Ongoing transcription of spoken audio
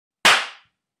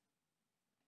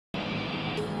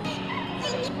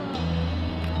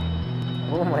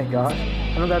my gosh.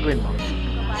 Anong gagawin mo?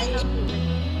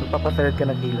 Magpapasalit ka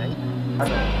ng kilay?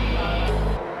 Ano?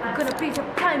 I'm gonna be your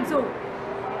time zone.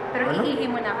 Pero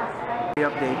iihi mo na.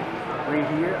 Update. We're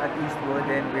here at Eastwood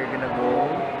and we're gonna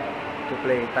go to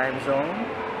play time zone.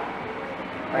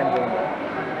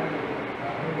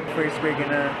 First, we're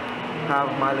gonna have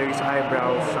Mallory's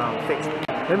eyebrows fixed.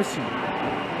 Let me see.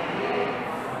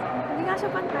 Hindi nga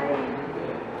siya pantay.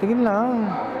 Tingin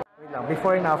lang. Wait lang.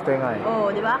 Before and after nga eh.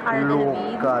 Oh, di ba?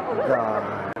 Look at that.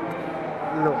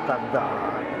 Look at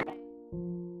that.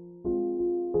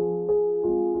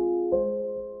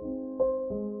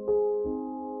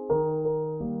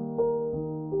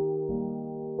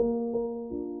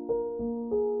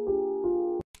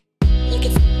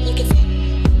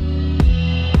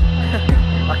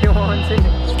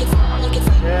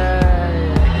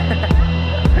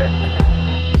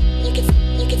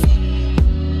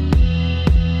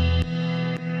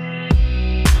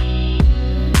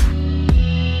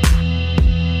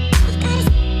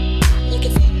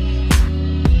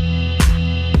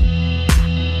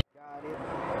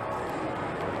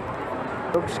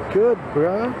 Looks good,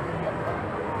 bruh.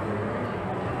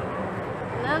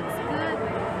 Looks good.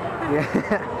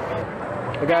 Yeah.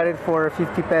 I got it for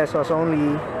 50 pesos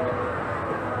only.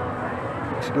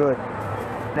 Looks good.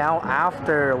 Now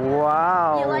after,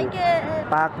 wow. You like it?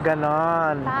 Pak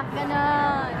ganon. Pak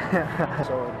ganon.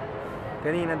 So,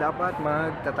 kanina dapat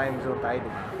magta-time zone tayo,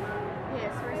 diba?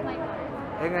 Yes, where's my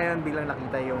car? Eh ngayon bilang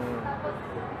nakita yung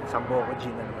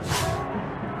Sambokojin na naman.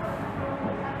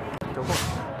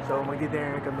 So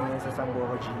magdi-dinner kami ngayon sa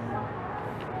Sambokojin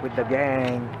with the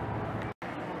gang.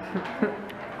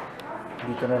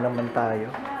 Dito na naman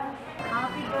tayo.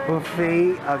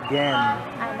 Buffet again.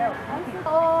 Ano?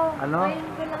 Oh, ano?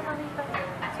 ngayon ko lang nakita.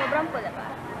 Sobrang pula ba?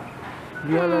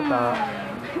 Hindi halata.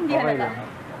 Hindi Okay halata. lang.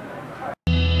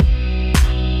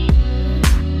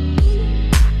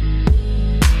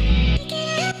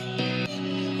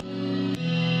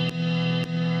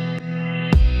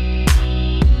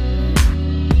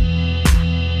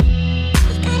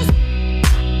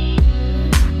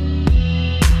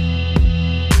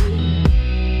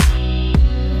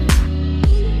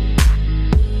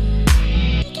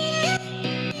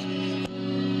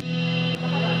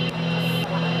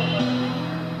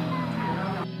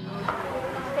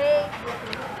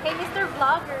 Hey, Mr.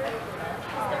 Vlogger.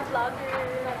 Mr. Vlogger,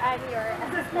 I'm your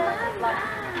assistant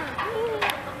vlogger. Hey,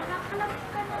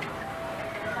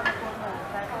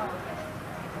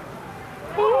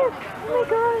 oh my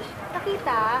gosh.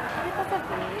 Nakita? Nakita sa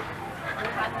vape?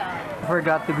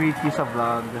 Forgot to greet you sa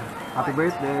vlog. Happy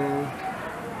birthday.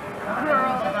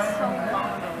 Girl, that's so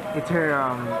long. It's her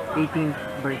 18th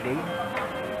birthday.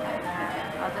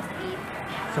 I'll just eat.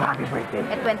 So happy birthday.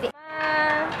 At 20.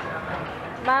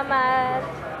 Mama. Mama.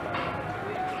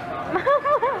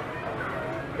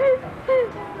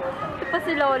 Ito pa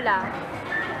si Lola.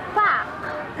 Pak!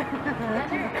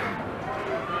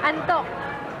 Antok.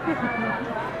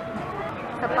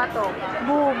 Sapatok.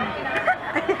 Boom.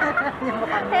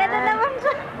 Ayan na naman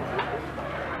siya.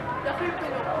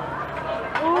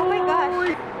 Oh my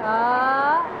gosh.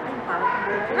 Ah.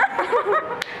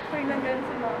 Ay, nandiyan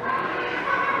si Mama.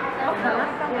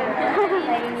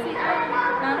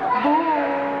 Boom.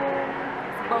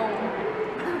 Boom.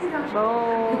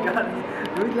 Boom.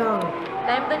 Wait lang.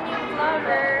 I'm the new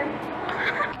vlogger.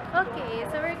 Okay,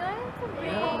 so we're going to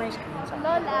bring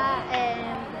Lola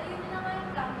and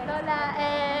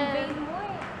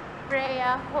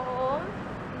Rhea home.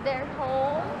 Their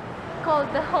home, called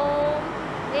the home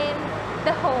in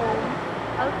the home.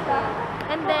 Okay.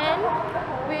 And then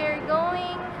we're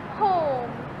going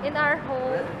home in our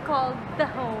home called the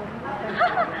home.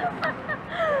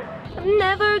 I'm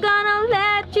never gonna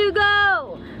let you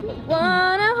go.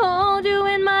 Wanna hold you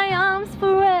in my arms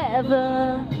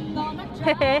forever.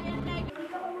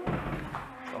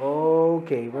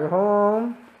 Okay, we're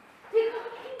home.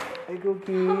 Hey,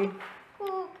 Cookie.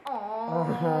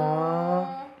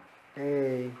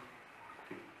 Hey.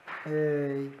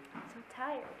 Hey. So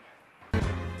tired.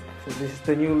 So this is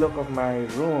the new look of my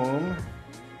room.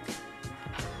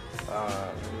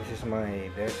 This is my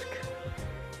desk.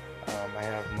 I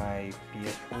have my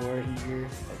PS4 here,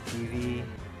 my TV,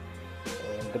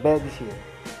 and the bed is here.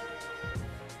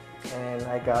 And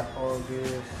I got all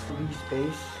this free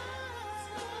space.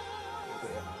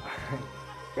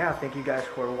 Yeah, thank you guys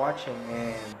for watching,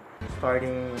 and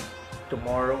starting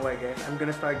tomorrow, I guess, I'm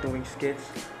gonna start doing skits.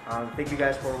 Thank you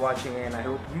guys for watching, and I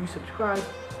hope you subscribe.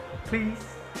 Please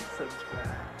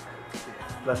subscribe.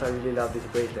 Plus, I really love this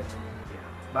bracelet. Yeah.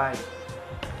 Bye.